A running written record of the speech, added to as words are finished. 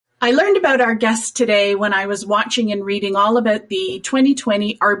I learned about our guest today when I was watching and reading all about the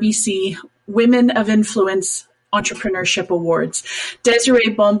 2020 RBC Women of Influence Entrepreneurship Awards.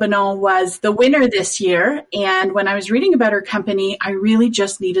 Desiree Bombonneau was the winner this year, and when I was reading about her company, I really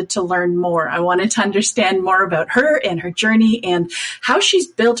just needed to learn more. I wanted to understand more about her and her journey and how she's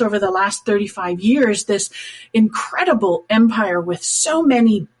built over the last 35 years this incredible empire with so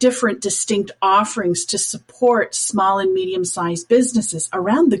many different distinct offerings to support small and medium-sized businesses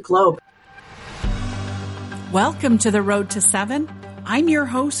around the globe. Welcome to The Road to Seven. I'm your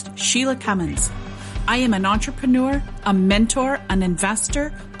host, Sheila Cummins. I am an entrepreneur, a mentor, an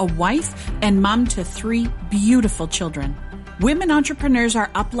investor, a wife, and mom to 3 beautiful children. Women entrepreneurs are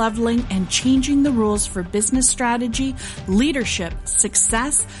up-leveling and changing the rules for business strategy, leadership,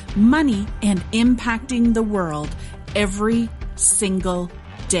 success, money, and impacting the world every single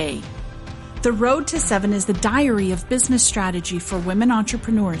day. The Road to Seven is the diary of business strategy for women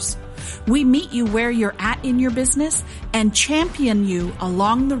entrepreneurs. We meet you where you're at in your business and champion you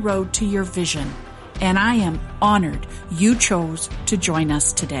along the road to your vision. And I am honored you chose to join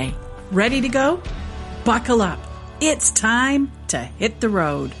us today. Ready to go? Buckle up. It's time to hit the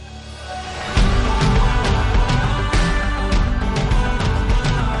road.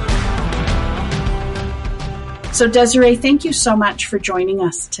 So Desiree, thank you so much for joining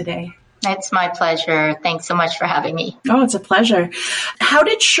us today. It's my pleasure. Thanks so much for having me. Oh, it's a pleasure. How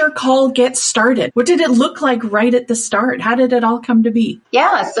did SureCall get started? What did it look like right at the start? How did it all come to be?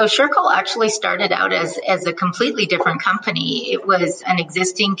 Yeah, so SureCall actually started out as a completely different company. It was an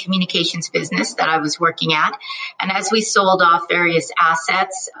existing communications business that I was working at. And as we sold off various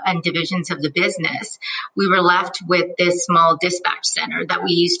assets and divisions of the business, we were left with this small dispatch center that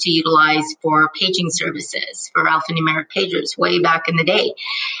we used to utilize for paging services for alphanumeric pagers way back in the day.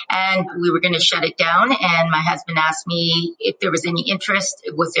 And we were going to shut it down, and my husband asked me if there was any interest,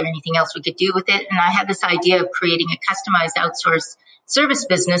 was there anything else we could do with it? And I had this idea of creating a customized outsourced service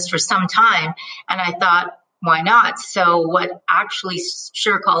business for some time, and I thought, why not? So what actually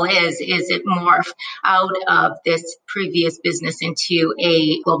SureCall is it morphed out of this previous business into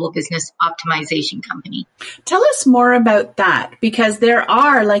a global business optimization company. Tell us more about that, because there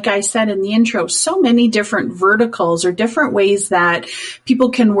are, like I said in the intro, so many different verticals or different ways that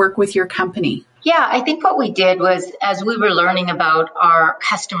people can work with your company. Yeah, I think what we did was, as we were learning about our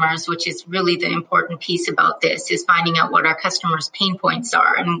customers, which is really the important piece about this, is finding out what our customers' pain points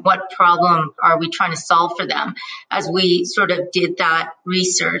are and what problem are we trying to solve for them. As we sort of did that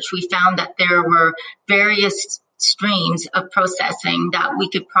research, we found that there were various streams of processing that we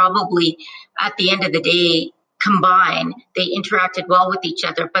could probably, at the end of the day, combine. They interacted well with each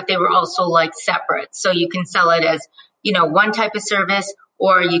other, but they were also like separate. So you can sell it as, one type of service,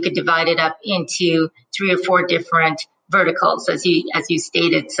 or you could divide it up into 3 or 4 different verticals, as you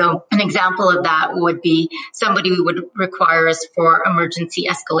stated. So an example of that would be somebody would require us for emergency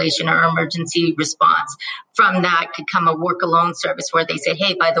escalation or emergency response. From that could come a work alone service where they say,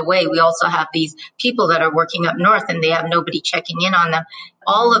 hey, by the way, we also have these people that are working up north and they have nobody checking in on them.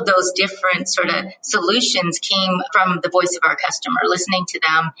 All of those different sort of solutions came from the voice of our customer, listening to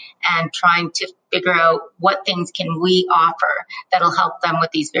them and trying to figure out what things can we offer that'll help them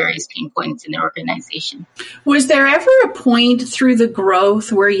with these various pain points in their organization. Was there ever a point through the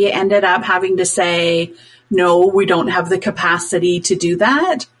growth where you ended up having to say, no, we don't have the capacity to do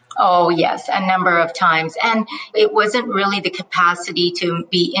that? Oh, yes, a number of times. And it wasn't really the capacity to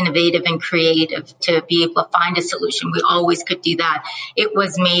be innovative and creative, to be able to find a solution. We always could do that. It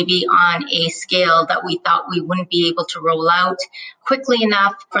was maybe on a scale that we thought we wouldn't be able to roll out quickly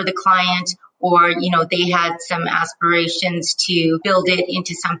enough for the client, or, they had some aspirations to build it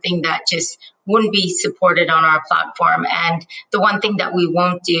into something that just wouldn't be supported on our platform. And the one thing that we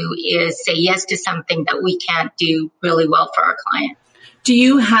won't do is say yes to something that we can't do really well for our client. Do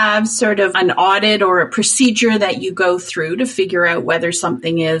you have sort of an audit or a procedure that you go through to figure out whether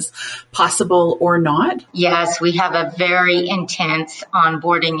something is possible or not? Yes, we have a very intense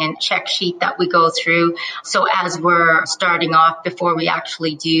onboarding and check sheet that we go through. So as we're starting off, before we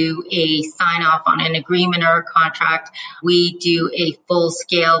actually do a sign off on an agreement or a contract, we do a full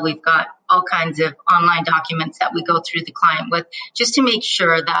scale. We've got all kinds of online documents that we go through the client with, just to make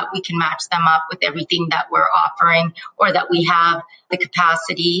sure that we can match them up with everything that we're offering, or that we have the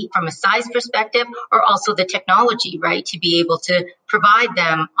capacity from a size perspective, or also the technology, right, to be able to provide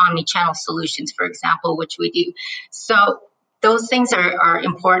them omni-channel solutions, for example, which we do. So those things are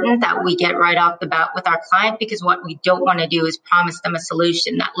important that we get right off the bat with our client, because what we don't want to do is promise them a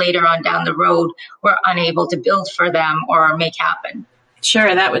solution that later on down the road we're unable to build for them or make happen.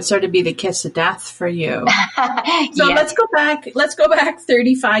 Sure, that would sort of be the kiss of death for you. So Yes. let's go back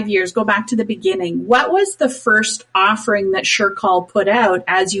 35 years, go back to the beginning. What was the first offering that SureCall put out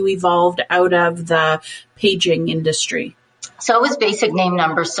as you evolved out of the paging industry? So it was basic name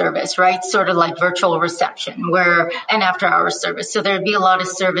number service, right? Sort of like virtual reception and after hours service. So there'd be a lot of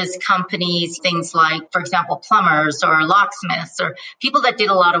service companies, things like, for example, plumbers or locksmiths or people that did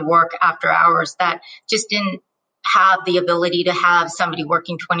a lot of work after hours that just didn't have the ability to have somebody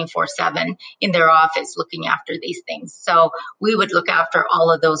working 24/7 in their office looking after these things. So we would look after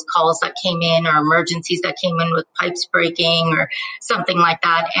all of those calls that came in or emergencies that came in with pipes breaking or something like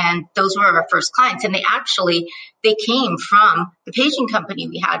that. And those were our first clients. And they came from the paging company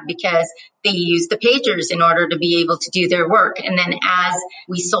we had because they used the pagers in order to be able to do their work. And then as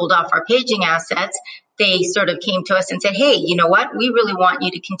we sold off our paging assets, they sort of came to us and said, hey, you know what? We really want you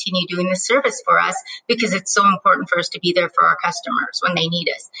to continue doing this service for us because it's so important for us to be there for our customers when they need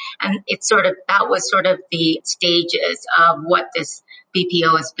us. And that was sort of the stages of what this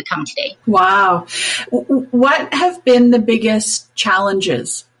BPO has become today. Wow. What have been the biggest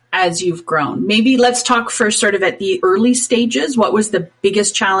challenges as you've grown? Maybe let's talk first sort of at the early stages. What was the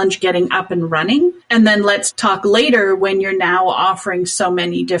biggest challenge getting up and running? And then let's talk later when you're now offering so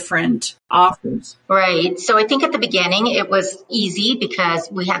many different offers. Right. So I think at the beginning it was easy because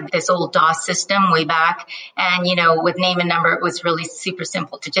we had this old DOS system way back. And, with name and number, it was really super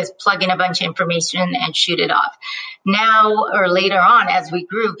simple to just plug in a bunch of information and shoot it off. Now or later on, as we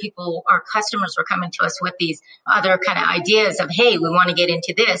grew, our customers were coming to us with these other kind of ideas of, hey, we want to get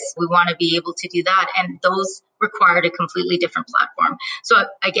into this. We want to be able to do that. And those required a completely different platform. So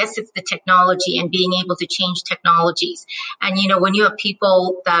I guess it's the technology and being able to change technologies. And, when you have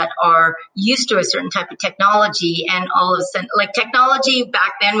people that are used to a certain type of technology and all of a sudden, like technology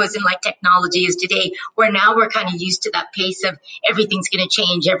back then wasn't like technology is today, where now we're kind of used to that pace of everything's going to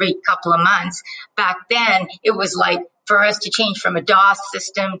change every couple of months. Back then, it was like, for us to change from a DOS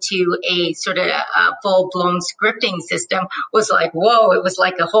system to a sort of a full-blown scripting system was like, whoa, it was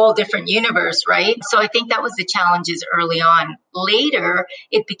like a whole different universe, right? So I think that was the challenges early on. Later,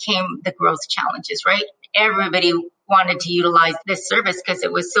 it became the growth challenges, right? Everybody wanted to utilize this service because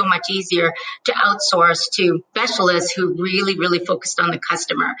it was so much easier to outsource to specialists who really, really focused on the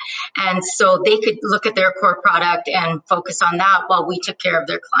customer. And so they could look at their core product and focus on that while we took care of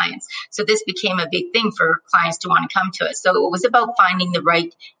their clients. So this became a big thing for clients to want to come to us. So it was about finding the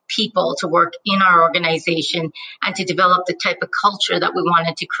right people to work in our organization and to develop the type of culture that we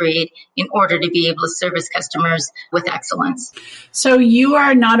wanted to create in order to be able to service customers with excellence. So you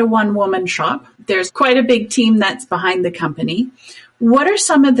are not a one-woman shop. There's quite a big team that's behind the company. What are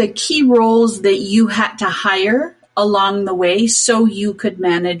some of the key roles that you had to hire along the way so you could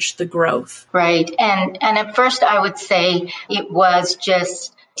manage the growth? Right. And at first I would say it was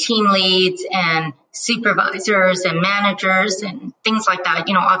just team leads and supervisors and managers and things like that.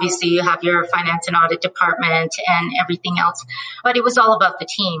 Obviously you have your finance and audit department and everything else, but it was all about the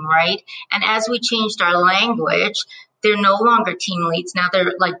team, right? And as we changed our language, they're no longer team leads. Now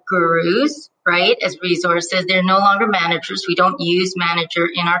they're like gurus, right? As resources. They're no longer managers. We don't use manager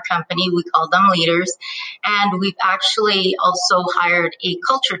in our company. We call them leaders. And we've actually also hired a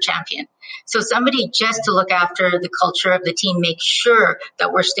culture champion. So somebody just to look after the culture of the team, make sure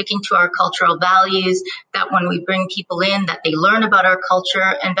that we're sticking to our cultural values, that when we bring people in, that they learn about our culture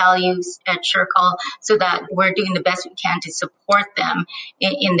and values at SureCall so that we're doing the best we can to support them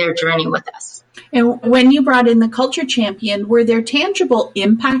in their journey with us. And when you brought in the culture champion, were there tangible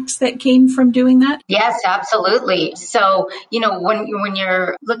impacts that came from doing that? Yes, absolutely. So, when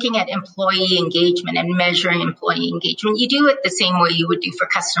you're looking at employee engagement and measuring employee engagement, you do it the same way you would do for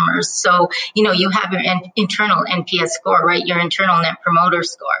customers. So, you have your internal NPS score, right? Your internal net promoter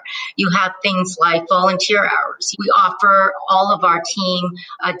score. You have things like volunteer hours. We offer all of our team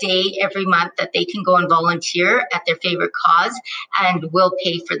a day every month that they can go and volunteer at their favorite cause, and we'll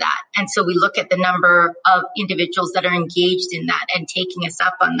pay for that. And so we look at the number of individuals that are engaged in that and taking us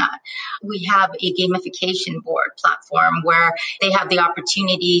up on that. We have a gamification board platform where they have the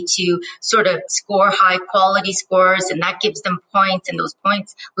opportunity to sort of score high quality scores, and that gives them points, and those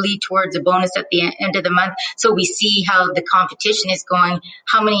points lead towards a bonus at the end of the month. So we see how the competition is going,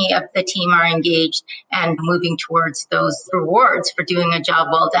 how many of the team are engaged and moving towards those rewards for doing a job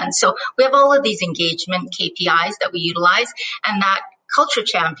well done. So we have all of these engagement KPIs that we utilize, and that culture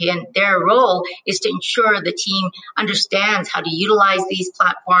champion, their role is to ensure the team understands how to utilize these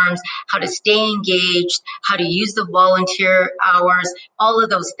platforms, how to stay engaged, how to use the volunteer hours, all of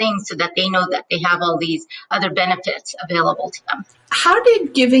those things so that they know that they have all these other benefits available to them. How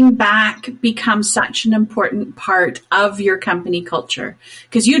did giving back become such an important part of your company culture?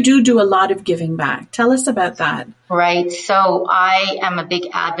 Because you do a lot of giving back. Tell us about that. Right. So I am a big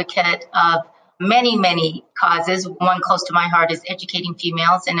advocate of many causes. One close to my heart is educating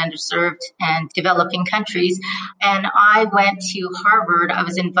females in underserved and developing countries. And I went to Harvard. I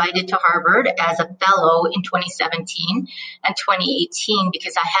was invited to Harvard as a fellow in 2017 and 2018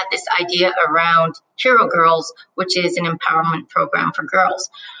 because I had this idea around Hero Girls, which is an empowerment program for girls.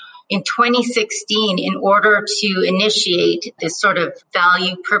 In 2016, in order to initiate this sort of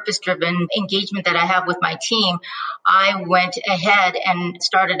value, purpose-driven engagement that I have with my team, I went ahead and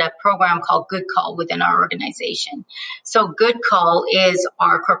started a program called Good Call within our organization. So Good Call is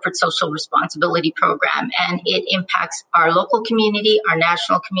our corporate social responsibility program, and it impacts our local community, our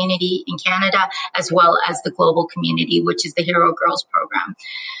national community in Canada, as well as the global community, which is the Hero Girls program.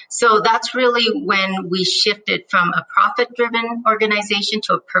 So that's really when we shifted from a profit-driven organization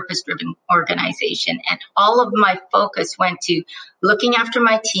to a purpose-driven organization. And all of my focus went to looking after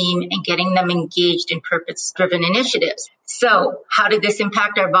my team and getting them engaged in purpose-driven initiatives. So how did this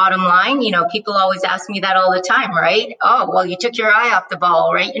impact our bottom line? You know, people always ask me that all the time, right? Oh, well, you took your eye off the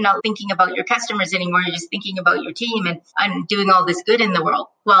ball, right? You're not thinking about your customers anymore. You're just thinking about your team and doing all this good in the world.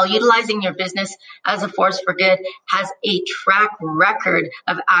 Well, utilizing your business as a force for good has a track record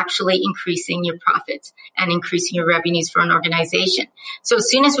of actually increasing your profits and increasing your revenues for an organization. So as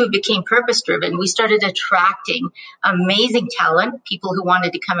soon as we became purpose-driven, we started attracting amazing talent, people who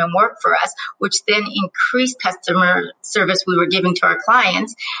wanted to come and work for us, which then increased customer service we were giving to our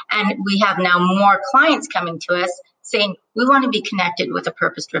clients. And we have now more clients coming to us saying, we want to be connected with a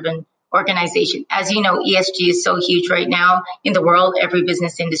purpose-driven organization. As you know, ESG is so huge right now in the world. Every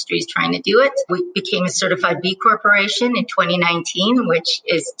business industry is trying to do it. We became a certified B Corporation in 2019, which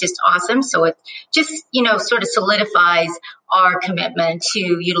is just awesome. So it just, sort of solidifies our commitment to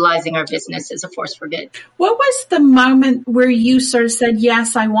utilizing our business as a force for good. What was the moment where you sort of said,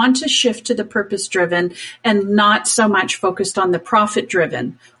 yes, I want to shift to the purpose-driven and not so much focused on the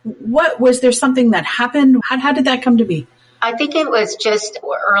profit-driven? What was there something that happened? How did that come to be? I think it was just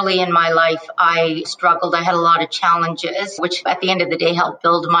early in my life, I struggled. I had a lot of challenges, which at the end of the day helped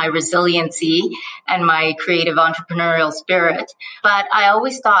build my resiliency and my creative entrepreneurial spirit. But I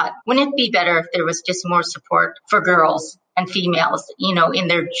always thought, wouldn't it be better if there was just more support for girls and females, in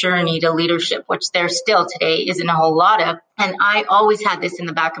their journey to leadership, which there still today isn't a whole lot of. And I always had this in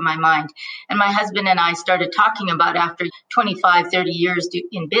the back of my mind. And my husband and I started talking about after 25, 30 years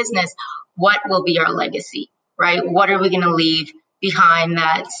in business, what will be our legacy? Right? What are we going to leave behind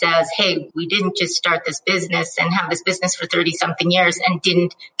that says, hey, we didn't just start this business and have this business for 30 something years and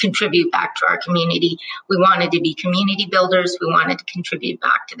didn't contribute back to our community. We wanted to be community builders. We wanted to contribute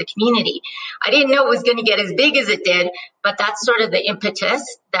back to the community. I didn't know it was going to get as big as it did, but that's sort of the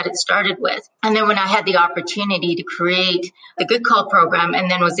impetus that it started with. And then when I had the opportunity to create the Good Call program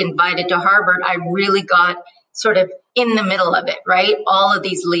and then was invited to Harvard, I really got sort of in the middle of it, right? All of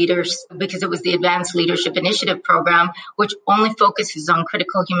these leaders, because it was the Advanced Leadership Initiative program, which only focuses on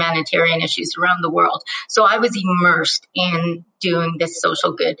critical humanitarian issues around the world. So I was immersed in doing this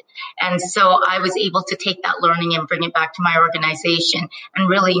social good. And so I was able to take that learning and bring it back to my organization and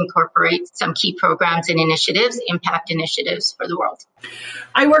really incorporate some key programs and initiatives, impact initiatives for the world.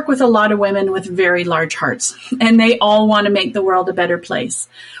 I work with a lot of women with very large hearts, and they all want to make the world a better place.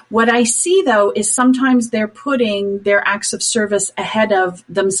 What I see, though, is sometimes they're putting their acts of service ahead of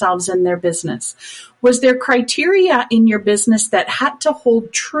themselves and their business. Was there criteria in your business that had to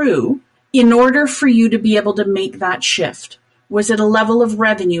hold true in order for you to be able to make that shift? Was it a level of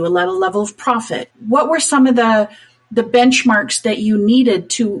revenue, a level of profit? What were some of the benchmarks that you needed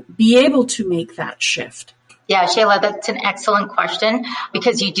to be able to make that shift? Yeah, Shayla, that's an excellent question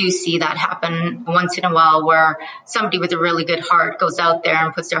because you do see that happen once in a while where somebody with a really good heart goes out there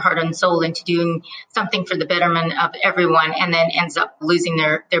and puts their heart and soul into doing something for the betterment of everyone and then ends up losing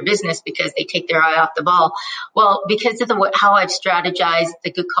their business because they take their eye off the ball. Well, because of how I've strategized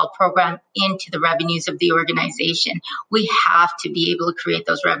the Good Call program into the revenues of the organization, we have to be able to create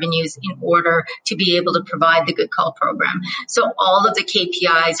those revenues in order to be able to provide the Good Call program. So all of the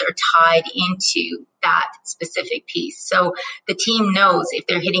KPIs are tied into that specific piece. So the team knows if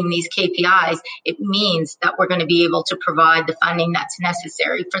they're hitting these KPIs, it means that we're going to be able to provide the funding that's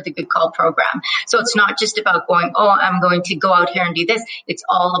necessary for the Good Call program. So it's not just about going, oh, I'm going to go out here and do this. It's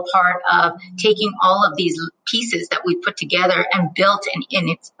all a part of taking all of these pieces that we put together and built, and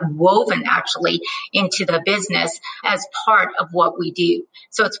it's woven actually into the business as part of what we do.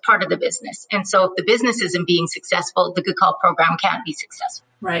 So it's part of the business. And so if the business isn't being successful, the Good Call program can't be successful.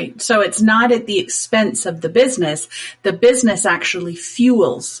 Right. So it's not at the expense of the business. The business actually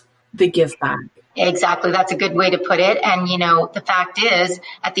fuels the give back. Exactly. That's a good way to put it. And, the fact is,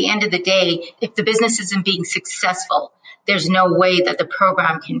 at the end of the day, if the business isn't being successful, there's no way that the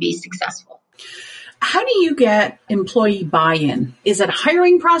program can be successful. How do you get employee buy-in? Is it a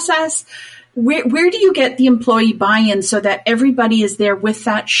hiring process? Where do you get the employee buy-in so that everybody is there with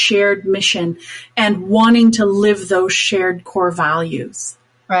that shared mission and wanting to live those shared core values?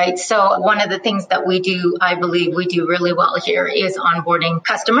 Right. So one of the things that we do, I believe we do really well here, is onboarding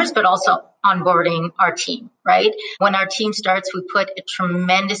customers, but also onboarding our team, right? When our team starts, we put a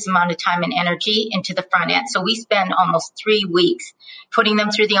tremendous amount of time and energy into the front end. So we spend almost 3 weeks putting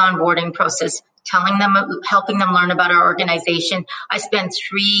them through the onboarding process, telling them, helping them learn about our organization. I spend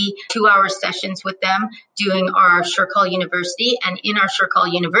 3 2-hour sessions with them doing our SureCall University. And in our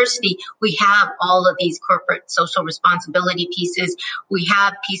SureCall University, we have all of these corporate social responsibility pieces. We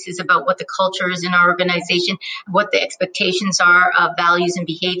have pieces about what the culture is in our organization, what the expectations are of values and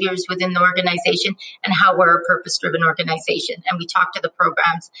behaviors within the organization, and how we're a purpose-driven organization. And we talk to the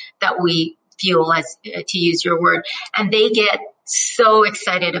programs that we fuel, as to use your word, and they get so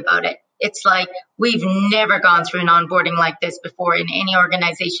excited about it. It's like we've never gone through an onboarding like this before in any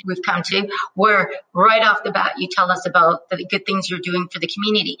organization we've come to, where right off the bat, you tell us about the good things you're doing for the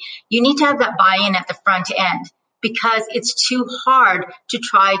community. You need to have that buy-in at the front end, because it's too hard to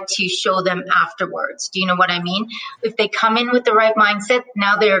try to show them afterwards. Do you know what I mean? If they come in with the right mindset,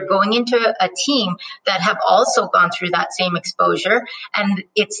 now they're going into a team that have also gone through that same exposure. And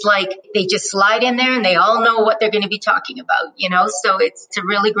it's like they just slide in there and they all know what they're going to be talking about, So it's a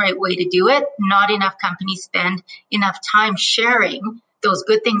really great way to do it. Not enough companies spend enough time sharing those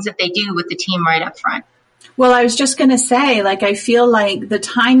good things that they do with the team right up front. Well, I was just going to say, I feel like the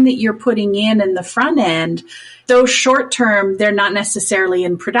time that you're putting in the front end, those short term, they're not necessarily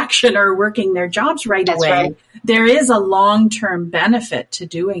in production or working their jobs right away. Right. There is a long-term benefit to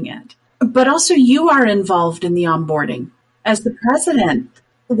doing it. But also you are involved in the onboarding as the president.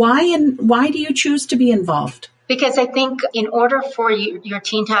 Why do you choose to be involved? Because I think in order for your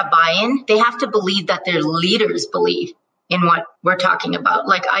team to have buy-in, they have to believe that their leaders believe in what we're talking about.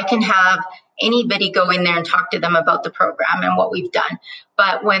 I can have anybody go in there and talk to them about the program and what we've done.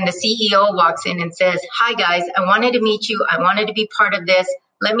 But when the CEO walks in and says, hi guys, I wanted to meet you. I wanted to be part of this.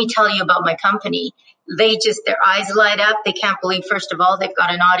 Let me tell you about my company. Their eyes light up. They can't believe, first of all, they've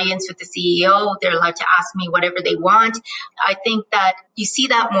got an audience with the CEO. They're allowed to ask me whatever they want. I think that you see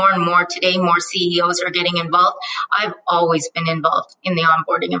that more and more today. More CEOs are getting involved. I've always been involved in the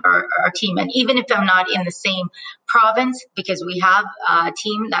onboarding of our team. And even if I'm not in the same province, because we have a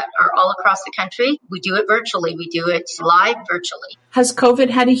team that are all across the country, we do it virtually. We do it live virtually. Has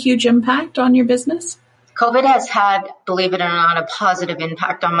COVID had a huge impact on your business? COVID has had, believe it or not, a positive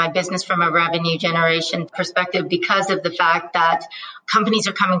impact on my business from a revenue generation perspective, because of the fact that companies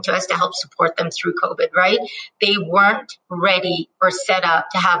are coming to us to help support them through COVID, right? They weren't ready or set up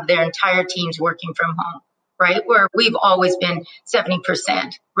to have their entire teams working from home, right? Where we've always been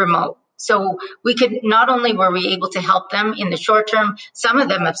 70% remote. So we could, not only were we able to help them in the short term, some of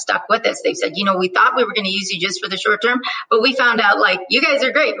them have stuck with us. They've said, we thought we were going to use you just for the short term, but we found out you guys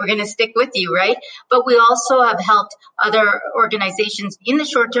are great. We're going to stick with you, right? But we also have helped other organizations in the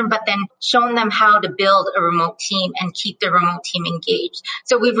short term, but then shown them how to build a remote team and keep the remote team engaged.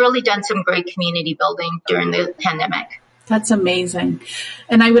 So we've really done some great community building during the pandemic. That's amazing.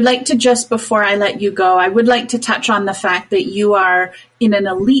 And I would like to, just before I let you go, I would like to touch on the fact that you are in an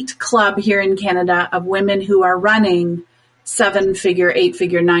elite club here in Canada of women who are running 7-figure,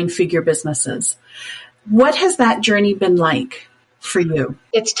 8-figure, 9-figure businesses. What has that journey been like for you?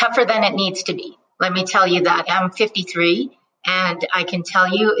 It's tougher than it needs to be. Let me tell you that. I'm 53, and I can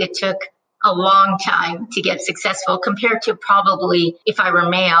tell you it took a long time to get successful compared to probably if I were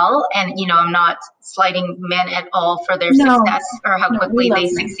male. And, I'm not slighting men at all for their success or how quickly they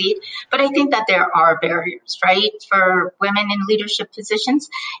succeed. But I think that there are barriers, right, for women in leadership positions.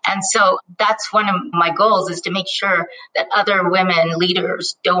 And so that's one of my goals, is to make sure that other women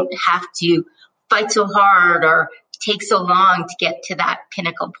leaders don't have to fight so hard or take so long to get to that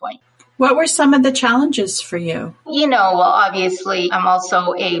pinnacle point. What were some of the challenges for you? Well, obviously, I'm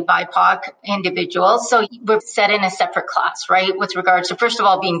also a BIPOC individual. So we're set in a separate class, right? With regards to, first of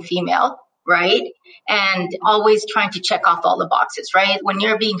all, being female, right? And always trying to check off all the boxes, right? When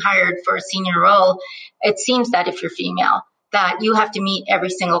you're being hired for a senior role, it seems that if you're female, that you have to meet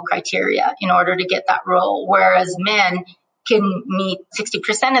every single criteria in order to get that role. Whereas men can meet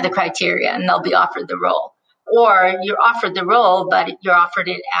 60% of the criteria and they'll be offered the role. Or you're offered the role, but you're offered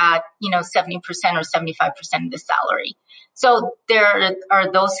it at, 70% or 75% of the salary. So there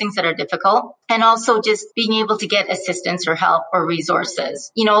are those things that are difficult. And also just being able to get assistance or help or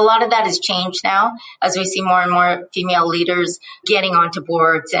resources. A lot of that has changed now as we see more and more female leaders getting onto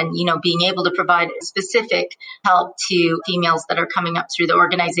boards and, being able to provide specific help to females that are coming up through the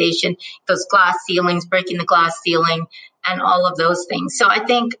organization, those glass ceilings, breaking the glass ceiling, and all of those things. So I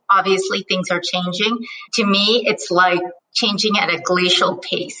think obviously things are changing. To me, it's like changing at a glacial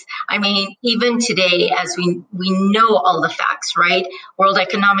pace. I mean, even today, as we know all the facts, right? World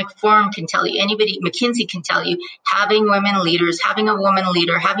Economic Forum can tell you, anybody, McKinsey can tell you, having women leaders, having a woman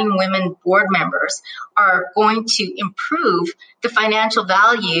leader, having women board members are going to improve the financial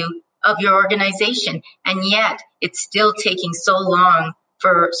value of your organization. And yet it's still taking so long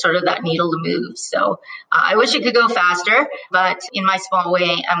for sort of that needle to move. So I wish it could go faster, but in my small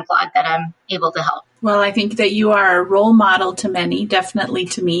way, I'm glad that I'm able to help. Well, I think that you are a role model to many, definitely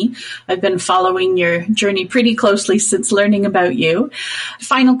to me. I've been following your journey pretty closely since learning about you.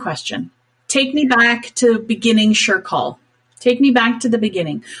 Final question. Take me back to beginning SureCall. Take me back to the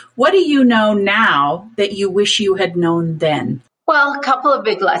beginning. What do you know now that you wish you had known then? Well, a couple of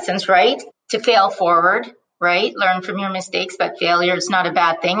big lessons, right? To fail forward. Right? Learn from your mistakes, but failure is not a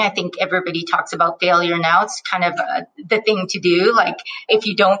bad thing. I think everybody talks about failure now. It's kind of the thing to do. Like if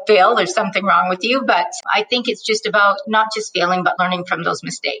you don't fail, there's something wrong with you. But I think it's just about not just failing, but learning from those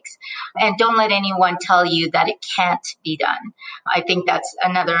mistakes. And don't let anyone tell you that it can't be done. I think that's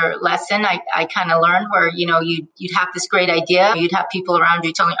another lesson I kind of learned where, you'd have this great idea. You'd have people around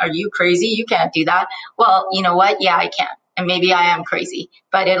you telling, are you crazy? You can't do that. Well, you know what? Yeah, I can. And maybe I am crazy,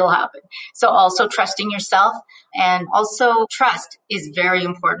 but it'll happen. So also trusting yourself and also trust is very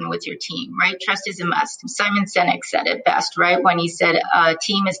important with your team, right? Trust is a must. Simon Sinek said it best, right? When he said a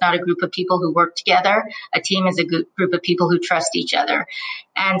team is not a group of people who work together. A team is a group of people who trust each other.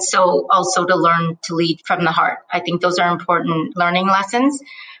 And so also to learn to lead from the heart. I think those are important learning lessons.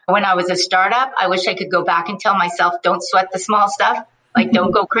 When I was a startup, I wish I could go back and tell myself, don't sweat the small stuff. Like,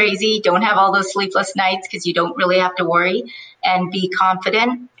 don't go crazy. Don't have all those sleepless nights because you don't really have to worry, and be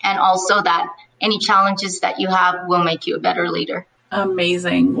confident. And also that any challenges that you have will make you a better leader.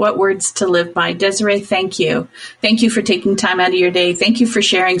 Amazing. What words to live by. Desiree, thank you. Thank you for taking time out of your day. Thank you for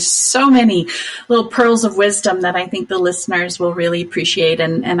sharing so many little pearls of wisdom that I think the listeners will really appreciate.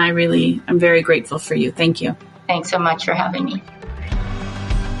 And I'm very grateful for you. Thank you. Thanks so much for having me.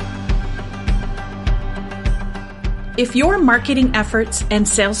 If your marketing efforts and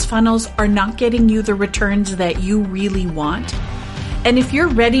sales funnels are not getting you the returns that you really want, and if you're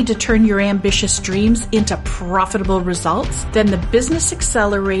ready to turn your ambitious dreams into profitable results, then the Business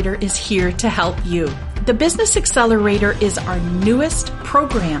Accelerator is here to help you. The Business Accelerator is our newest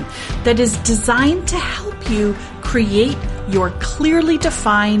program that is designed to help you create your clearly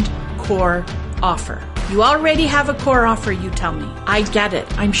defined core offer. You already have a core offer, you tell me. I get it.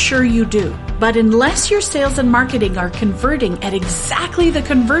 I'm sure you do. But unless your sales and marketing are converting at exactly the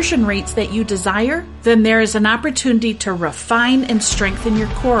conversion rates that you desire, then there is an opportunity to refine and strengthen your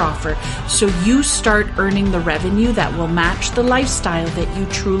core offer so you start earning the revenue that will match the lifestyle that you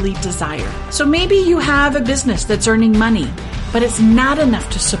truly desire. So maybe you have a business that's earning money, but it's not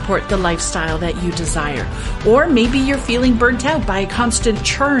enough to support the lifestyle that you desire. Or maybe you're feeling burnt out by a constant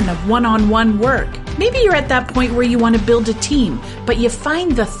churn of one-on-one work. Maybe you're at that point where you want to build a team, but you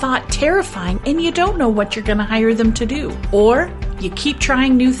find the thought terrifying and you don't know what you're going to hire them to do. Or you keep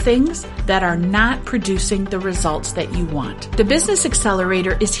trying new things that are not producing the results that you want. The Business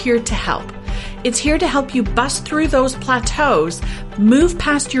Accelerator is here to help. It's here to help you bust through those plateaus, move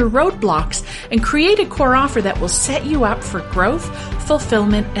past your roadblocks, and create a core offer that will set you up for growth,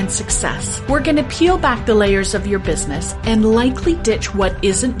 fulfillment, and success. We're going to peel back the layers of your business and likely ditch what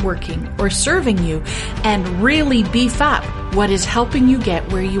isn't working or serving you and really beef up what is helping you get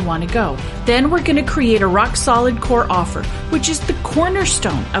where you want to go. Then we're going to create a rock solid core offer, which is the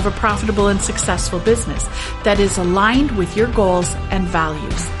cornerstone of a profitable and successful business that is aligned with your goals and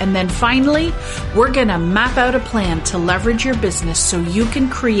values. And then finally, we're going to map out a plan to leverage your business so you can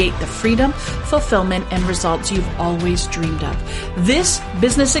create the freedom, fulfillment, and results you've always dreamed of. This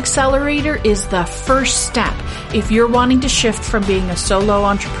Business Accelerator is the first step if you're wanting to shift from being a solo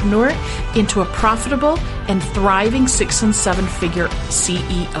entrepreneur into a profitable and thriving 6- and 7-figure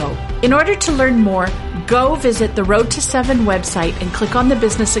CEO. In order to learn more, go visit the Road to 7 website and click on the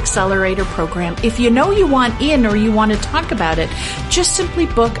Business Accelerator program. If you know you want in or you want to talk about it, just simply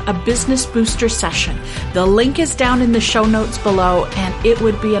book a Business Booster session. The link is down in the show notes below, and it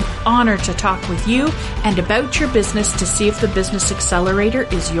would be an honor to talk with you and about your business to see if the Business Accelerator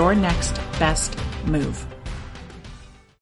is your next best move.